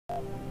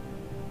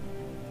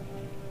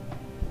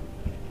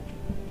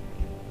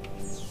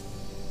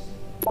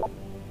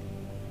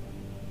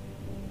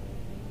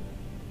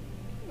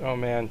Oh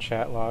man,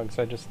 chat logs.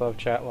 I just love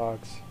chat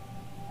logs.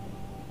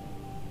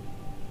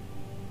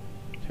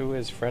 Who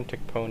is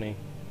Frantic Pony?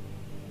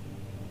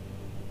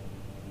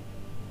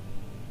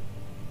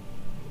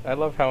 I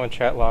love how in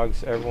chat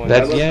logs everyone...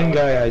 That young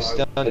guy I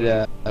stunned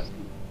a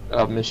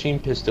machine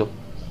pistol.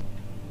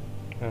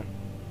 Huh.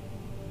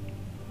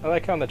 I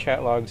like how in the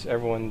chat logs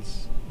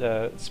everyone's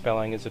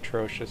spelling is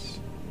atrocious.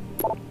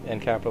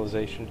 And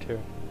capitalization too.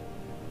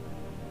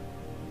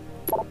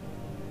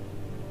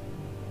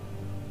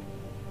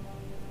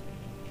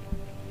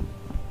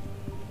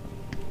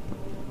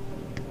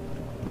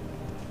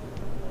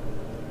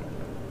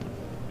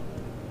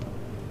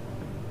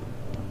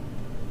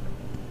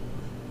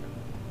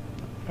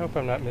 I hope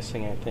I'm not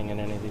missing anything in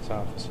any of these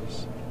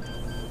offices.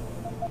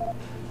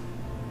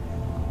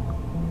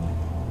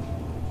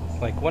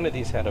 Like, one of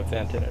these had a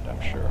vent in it, I'm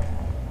sure.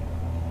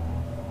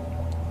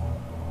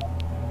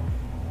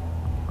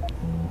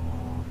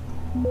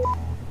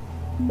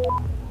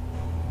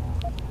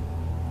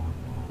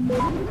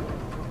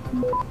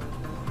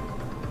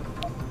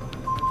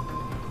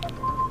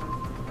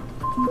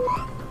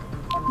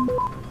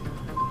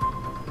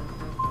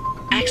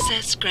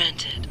 Access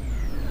granted.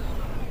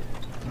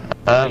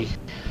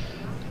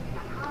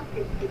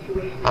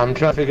 I'm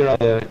trying to figure out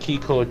the key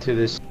code to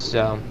this.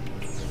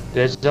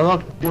 There's a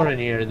locked door in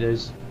here.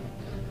 There's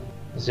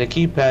a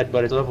keypad,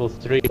 but it's level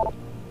 3.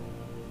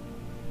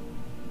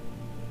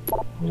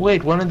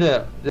 Wait, one of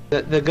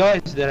the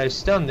guys that I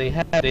stunned, they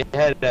had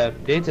a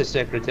data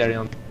secretary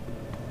on.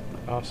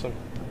 Awesome.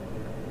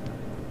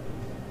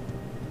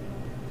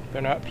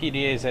 They're not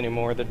PDAs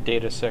anymore, they're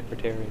data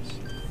secretaries.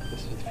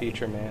 This is the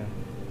future, man.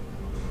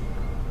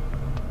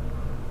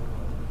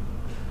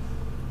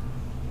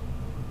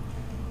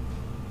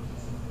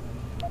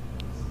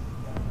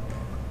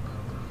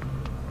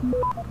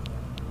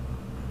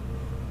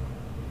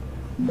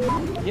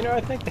 You know,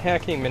 I think the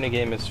hacking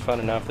minigame is fun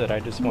enough that I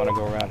just want to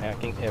go around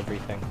hacking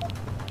everything.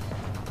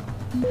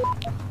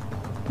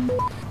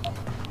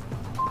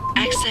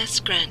 Access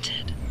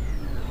granted.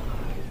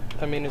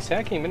 I mean, as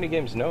hacking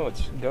minigames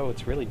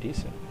it's really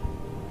decent.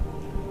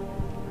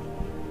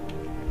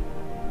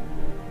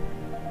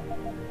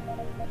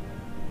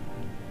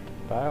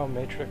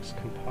 Biomatrix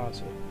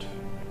composite.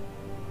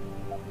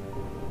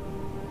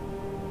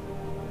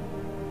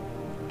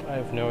 I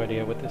have no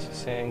idea what this is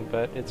saying,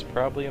 but it's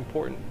probably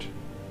important.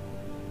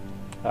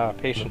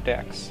 Patient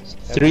X.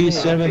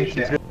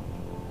 373.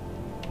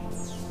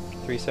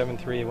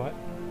 373 what?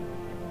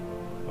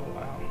 Oh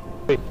wow.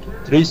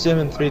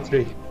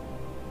 3733.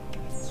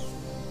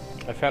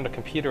 I found a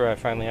computer I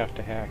finally have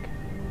to hack.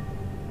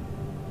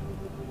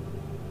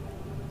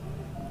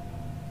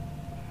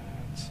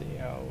 Let's see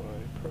how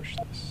I approach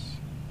this.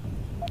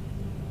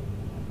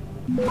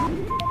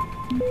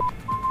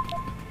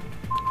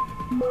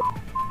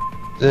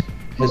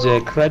 There's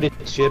a credit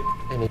chip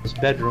in his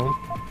bedroom.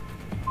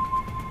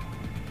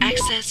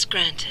 Access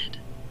granted.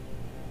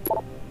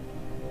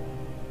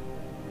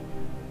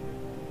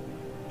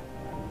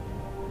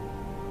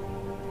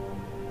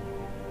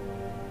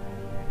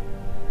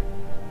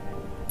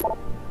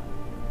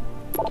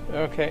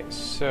 Okay,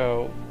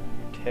 so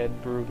Ted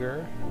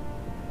Brugger.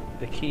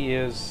 The key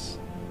is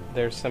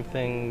there's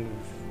something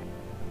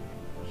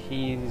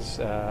he's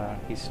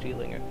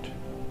stealing it.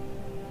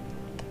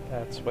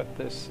 That's what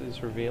this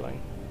is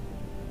revealing.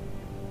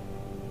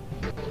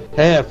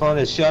 Hey, I found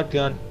a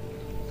shotgun.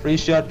 Free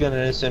shotgun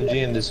and SMG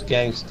in this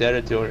gang's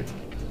territory.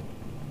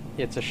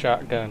 It's a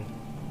shotgun.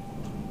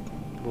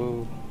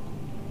 Woo.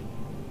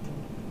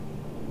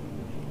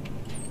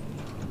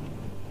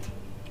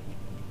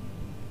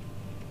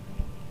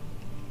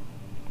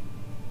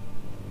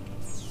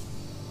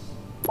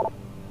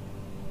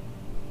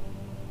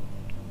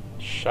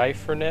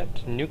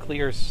 Schiffernet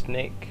nuclear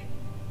snake.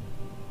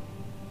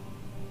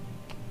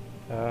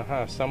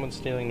 Someone's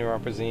stealing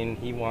neuropozyne.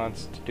 He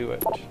wants to do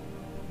it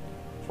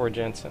for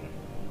Jensen.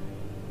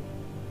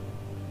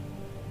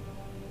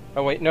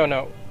 Oh wait,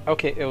 no.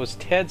 Okay, it was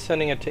Ted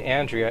sending it to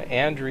Andrea.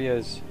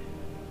 Andrea's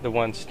the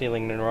one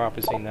stealing the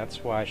neuropozyne.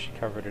 That's why she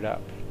covered it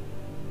up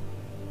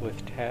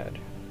with Ted.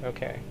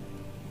 Okay.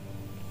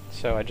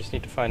 So I just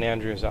need to find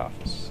Andrea's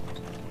office.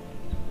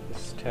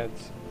 This is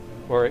Ted's,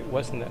 or it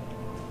wasn't it?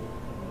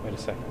 Wait a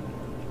second.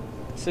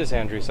 This is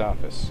Andrea's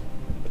office.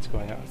 What's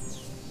going on?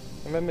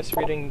 Am I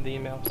misreading the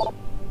emails?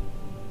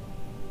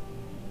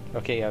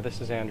 Okay, yeah,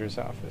 this is Andrea's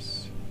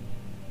office.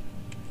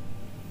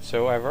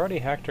 So I've already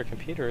hacked her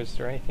computer. Is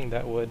there anything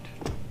that would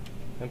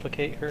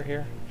implicate her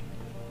here?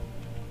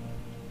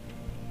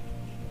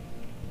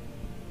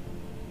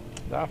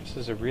 The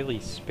offices are really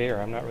spare.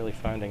 I'm not really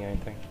finding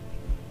anything.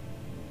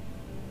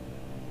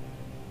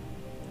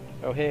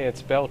 Oh hey,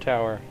 it's Bell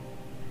Tower.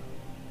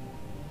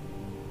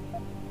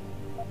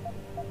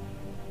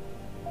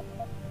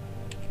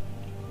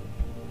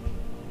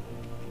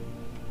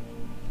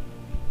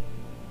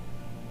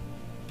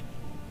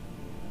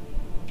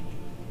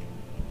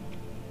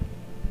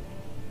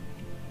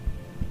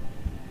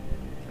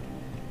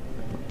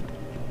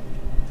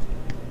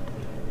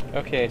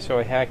 Okay, so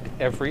I hacked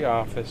every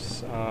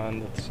office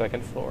on the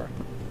second floor.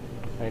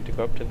 I need to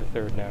go up to the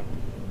third now.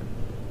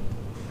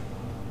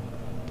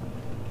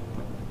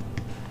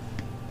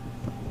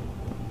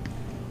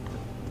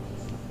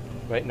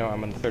 Wait, no,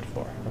 I'm on the third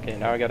floor. Okay,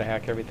 now I gotta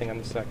hack everything on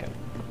the second.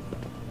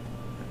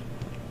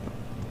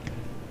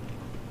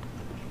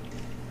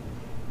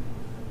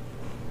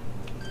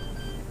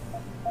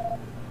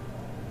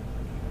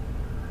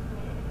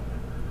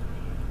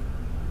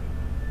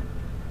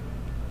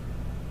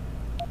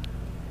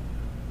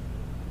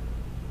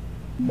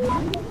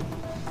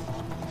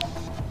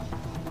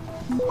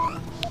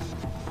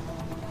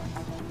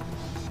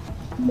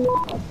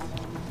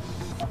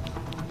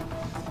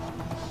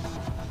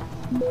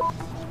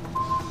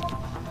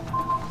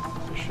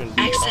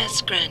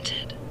 Access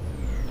granted.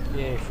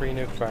 Yay, free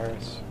nuke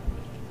virus.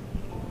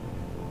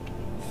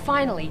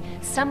 Finally,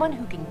 someone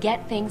who can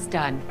get things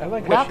done. I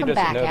like how Welcome she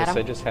doesn't back, notice Adam.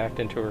 I just hacked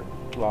into her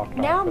locked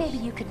Now office.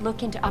 maybe you could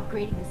look into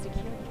upgrading the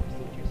security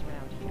procedures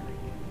around here.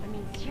 I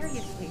mean,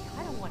 seriously,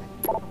 I don't want to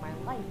fear for my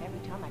life every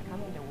time I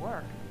come into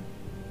work.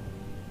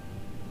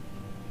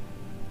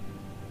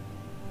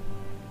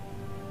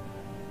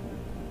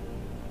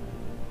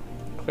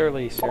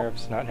 Clearly,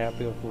 Sarif's not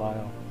happy with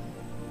Lyle.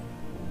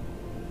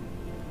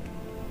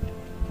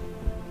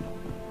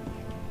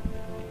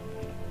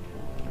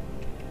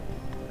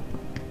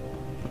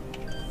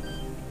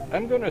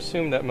 I'm going to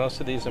assume that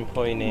most of these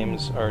employee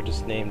names are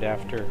just named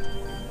after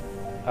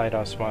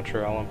IDOS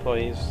Montreal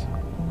employees.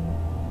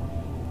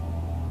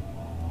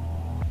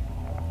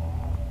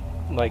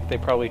 Like, they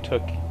probably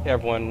took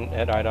everyone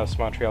at IDOS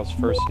Montreal's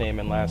first name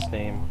and last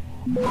name,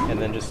 and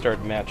then just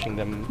started matching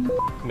them,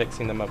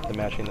 mixing them up and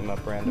matching them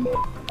up randomly.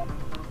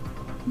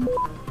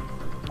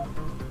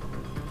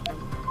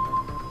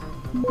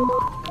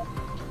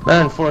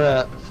 Man, for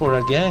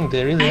a gang,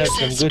 they really have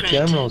some Access good granted.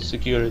 terminal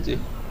security.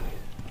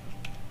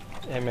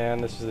 Hey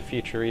man, this is the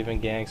future. Even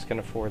gangs can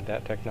afford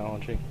that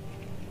technology.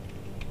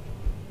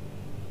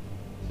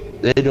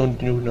 They don't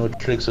do no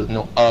tricks with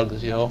no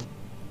Uggs, yo.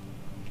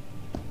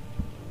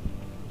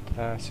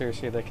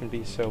 Seriously, they can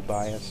be so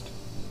biased.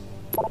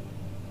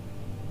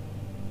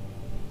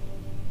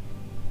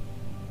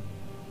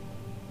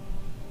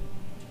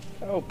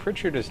 Oh,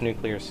 Pritchard is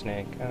Nuclear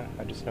Snake.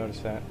 I just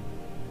noticed that.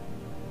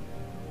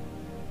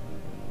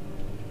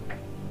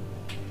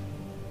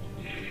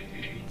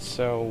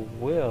 So,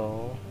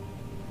 Will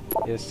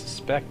is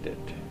suspected.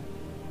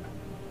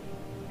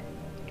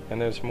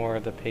 And there's more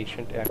of the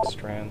patient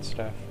extra and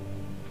stuff.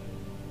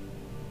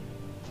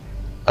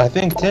 I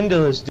think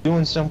Tyndall is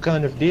doing some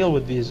kind of deal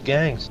with these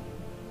gangs.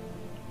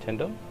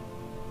 Tyndall?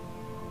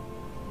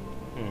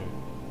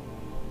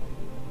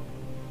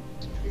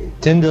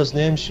 Tyndall's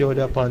name showed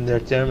up on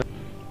their terminal.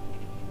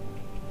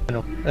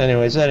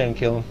 Anyways, I didn't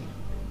kill him.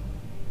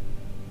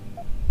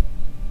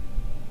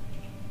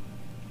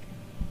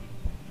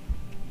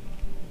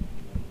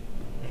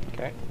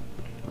 Okay.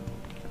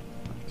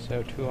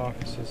 So 2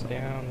 offices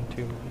down,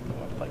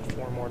 like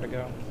 4 more to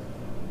go.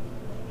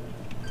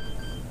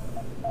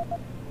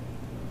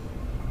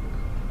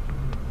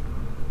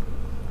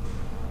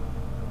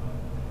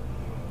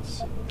 Let's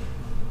see.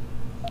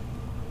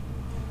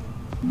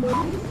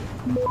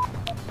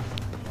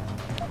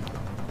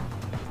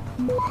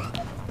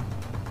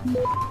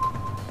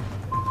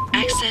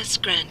 Access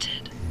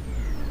granted.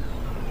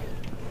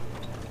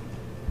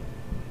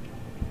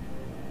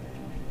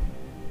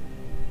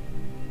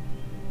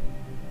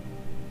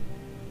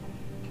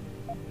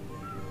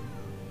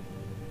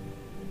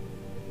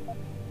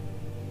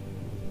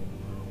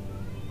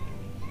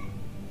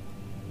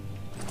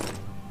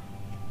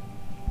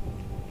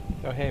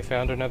 Oh hey,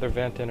 found another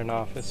vent in an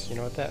office. You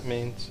know what that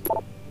means?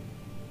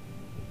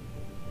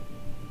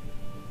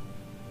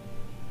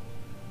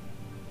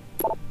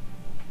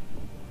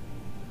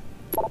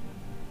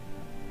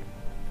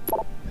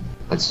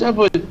 What's up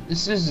with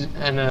this? Is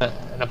an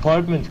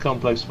apartment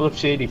complex full of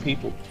shady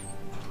people.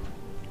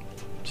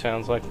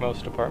 Sounds like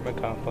most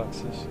apartment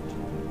complexes.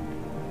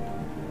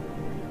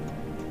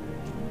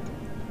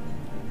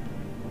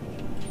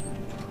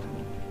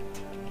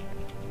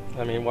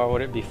 I mean, why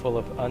would it be full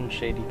of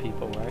unshady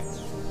people, right?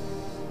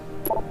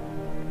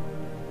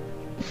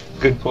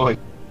 Good point.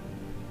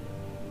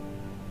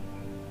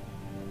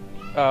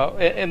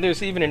 And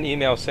there's even an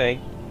email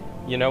saying,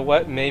 you know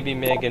what, maybe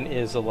Meagan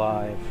is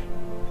alive.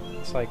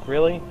 It's like,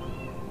 really?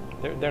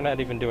 They're not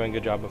even doing a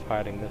good job of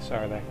hiding this,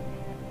 are they?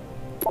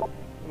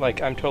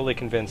 Like, I'm totally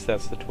convinced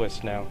that's the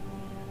twist now.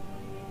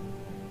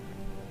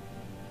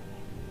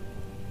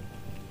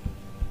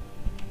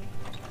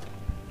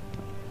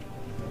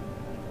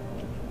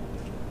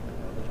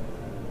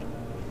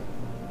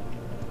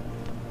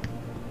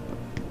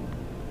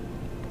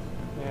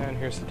 And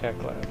here's the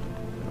tech lab.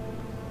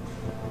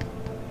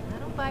 I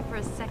don't buy for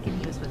a second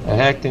he was with I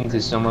hacked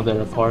into some other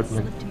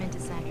apartment. Slipped him into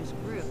Sandra's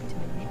group to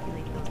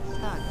manipulate those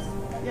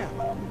thugs. Yeah.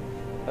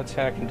 Let's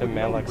hack into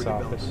Malek's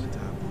office. Same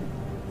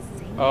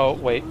Oh,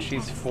 wait,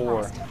 she's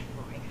 4. last time,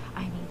 Roy.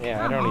 I mean, Yeah,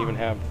 I come don't on. even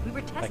have... We were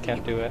I testing can't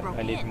it do when it. we broke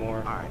I need in. more.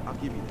 Alright, I'll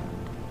give you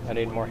that. I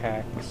need more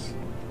hacks.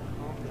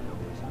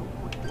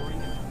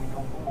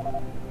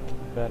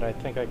 But I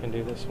think I can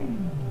do this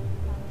one.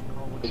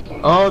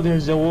 Oh,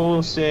 there's a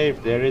wall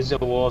safe. There is a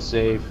wall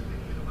safe.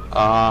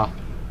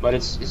 But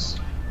it's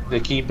the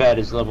keypad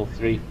is level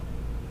 3.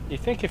 You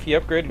think if you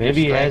upgraded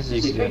Maybe he your has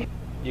strength, this.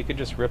 you could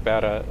just rip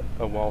out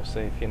a wall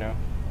safe, you know?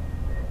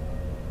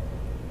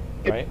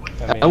 Right?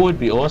 That would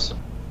be awesome.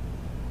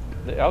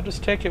 I'll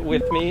just take it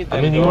with me. I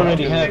Then mean, you go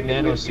already to have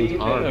nanosuit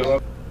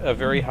arms. a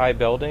very high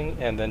building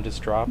and then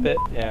just drop it,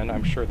 and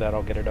I'm sure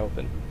that'll get it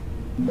open.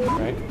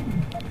 Right?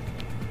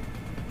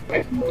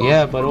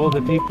 Yeah, but all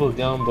the people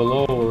down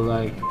below,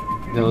 like,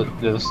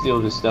 they'll steal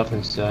the stuff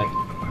inside.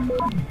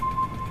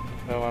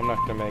 No, I'm not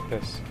gonna make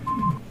this.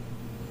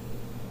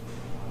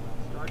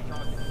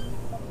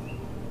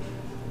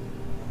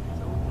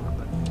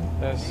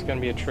 This is gonna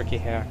be a tricky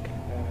hack.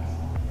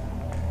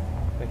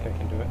 I think I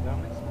can do it now.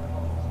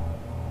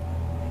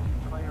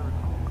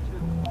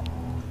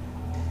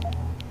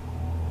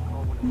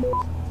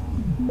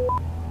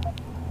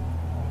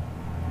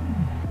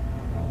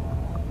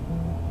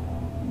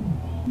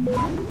 Come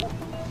on.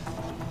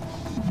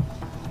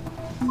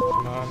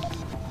 Come on.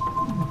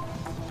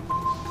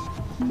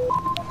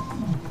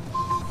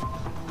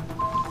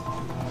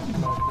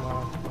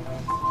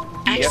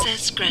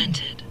 Access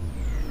granted.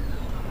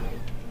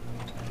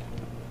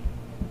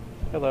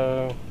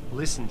 Hello.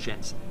 Listen,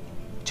 gents.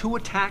 2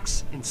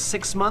 attacks in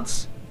 6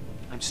 months?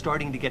 I'm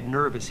starting to get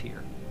nervous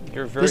here.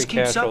 You're very This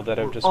keeps casual up, that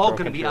I've we're just all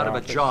broken going to be into out your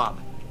of a office. job.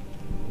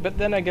 But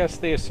then I guess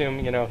they assume,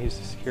 you know, he's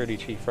the security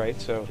chief, right?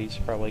 So he's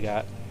probably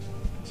got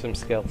some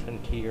skeleton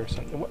key or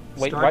something.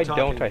 Wait, Start why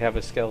talking. don't I have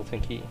a skeleton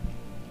key?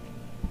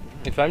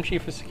 If I'm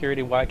chief of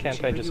security, why can't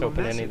She I wrote just you a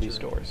open any of message, these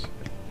or- doors?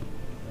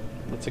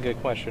 That's a good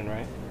question,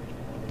 right?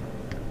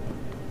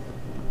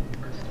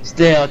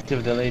 Stay out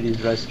of the ladies'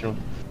 restroom.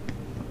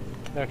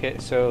 Okay,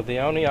 so the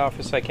only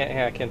office I can't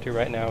hack into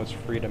right now is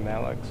Freedom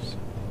Alex.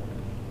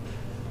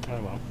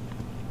 Oh well.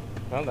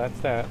 Well, that's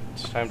that.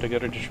 It's time to go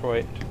to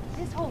Detroit.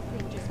 This whole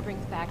thing just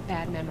brings back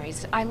bad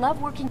memories. I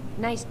love working.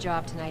 Nice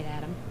job tonight,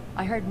 Adam.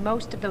 I heard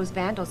most of those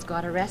vandals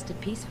got arrested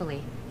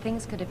peacefully.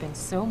 Things could have been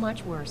so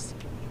much worse.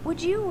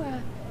 Would you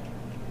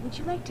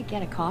like to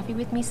get a coffee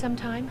with me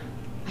sometime?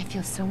 I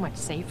feel so much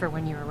safer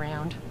when you're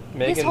around.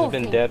 Megan's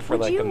been dead for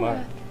like a month.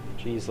 month.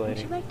 Jeez, Would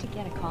lady. you like to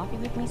get a coffee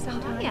with me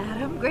sometime? Hi,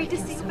 Adam. Great to I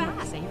feel see you so back.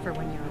 much safer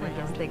when you're I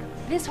guess around. they-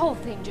 This whole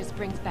thing just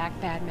brings back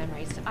bad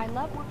memories. I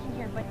love working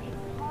here, but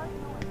it's hard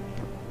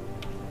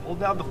knowing. Hold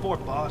down the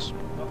fort, boss.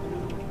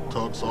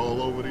 Talks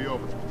all over the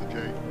office, Mr.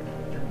 K.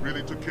 You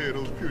really took care of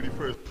those purity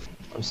first.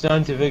 I'm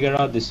starting to figure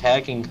out this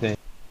hacking thing.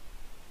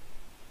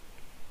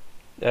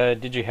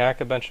 Did you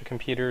hack a bunch of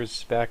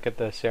computers back at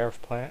the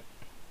Sarif plant?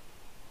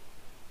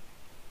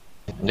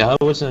 I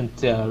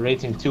wasn't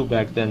rating 2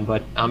 back then,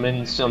 but I'm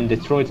in some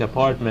Detroit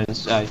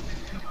apartments. I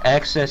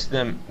accessed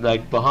them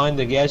like behind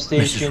the gas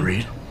station. Mrs.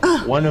 Reed?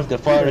 One of the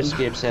fire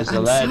escapes has a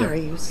I'm ladder.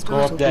 sorry, you Go up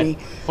startled that me.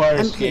 fire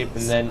And escape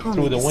please, and then call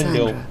through me the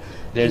window Cassandra.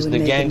 there's You the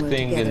and gang Meagan were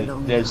thing together and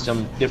long there's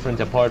enough. some different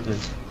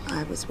apartments.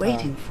 I was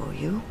waiting for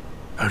you.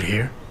 Out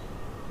here?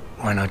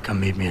 Why not come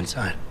meet me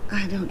inside?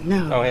 I don't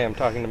know. Oh, hey, I'm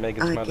talking to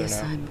Megan's I mother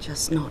guess now. I'm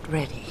just not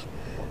ready.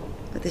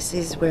 But this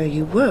is where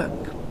you work.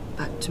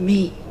 But to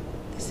me,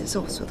 this is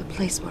also the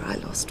place where I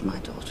lost my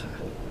daughter.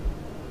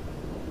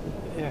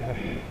 Yeah.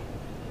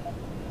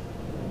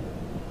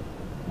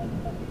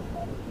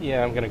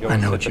 Yeah, I'm gonna go I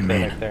and know sit what the you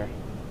bed mean. up there.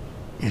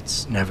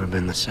 It's never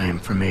been the same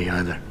for me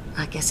either.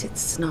 I guess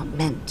it's not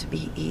meant to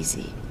be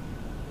easy.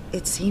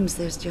 It seems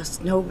there's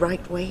just no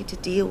right way to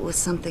deal with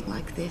something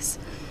like this.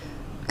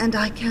 And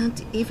I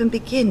can't even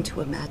begin to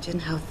imagine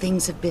how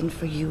things have been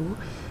for you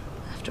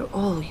after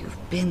all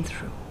you've been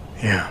through.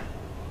 Yeah.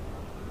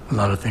 A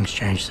lot of things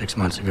changed 6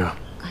 months ago.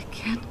 I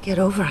can't get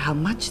over how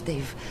much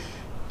they've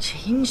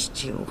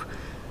changed you.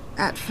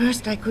 At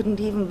first, I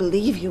couldn't even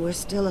believe you were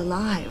still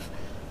alive.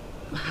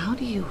 How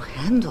do you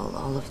handle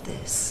all of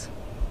this?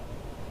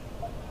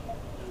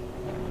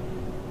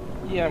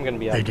 Yeah, I'm gonna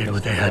be They did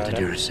what they optimistic had to about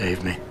do it. to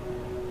save me.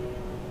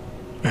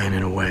 And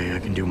in a way, I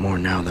can do more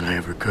now than I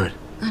ever could.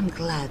 I'm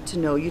glad to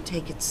know you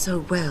take it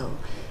so well.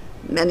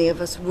 Many of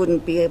us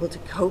wouldn't be able to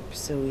cope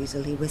so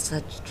easily with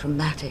such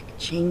traumatic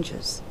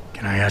changes.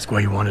 Can I ask why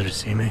you wanted to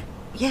see me?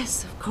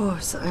 Yes, of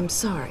course. I'm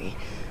sorry.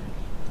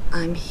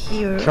 I'm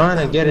here Trying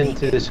to about get into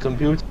Meagan, this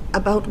computer.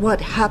 about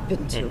what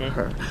happened to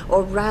her,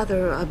 or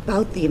rather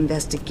about the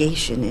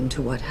investigation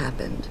into what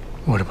happened.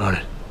 What about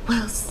it?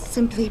 Well,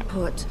 simply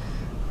put,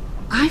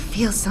 I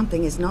feel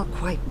something is not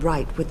quite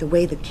right with the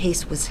way the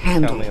case was Tell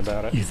handled. me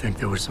about it. You think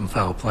there was some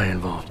foul play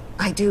involved?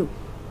 I do.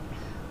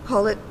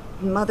 Call it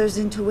mother's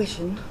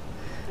intuition.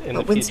 In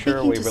the But when future,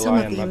 speaking we to rely some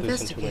of on the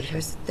mother's intuition.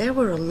 investigators, there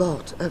were a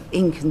lot of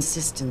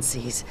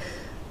inconsistencies.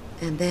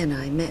 And then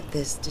I met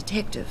this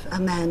detective, a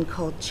man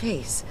called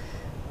Chase.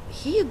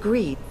 He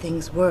agreed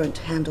things weren't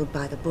handled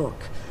by the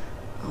book,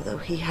 although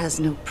he has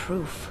no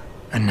proof.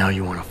 And now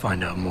you want to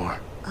find out more.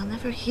 I'll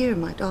never hear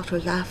my daughter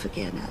laugh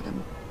again,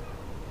 Adam.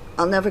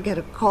 I'll never get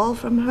a call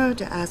from her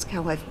to ask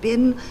how I've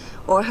been,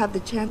 or have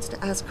the chance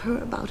to ask her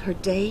about her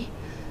day.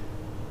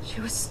 She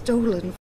was stolen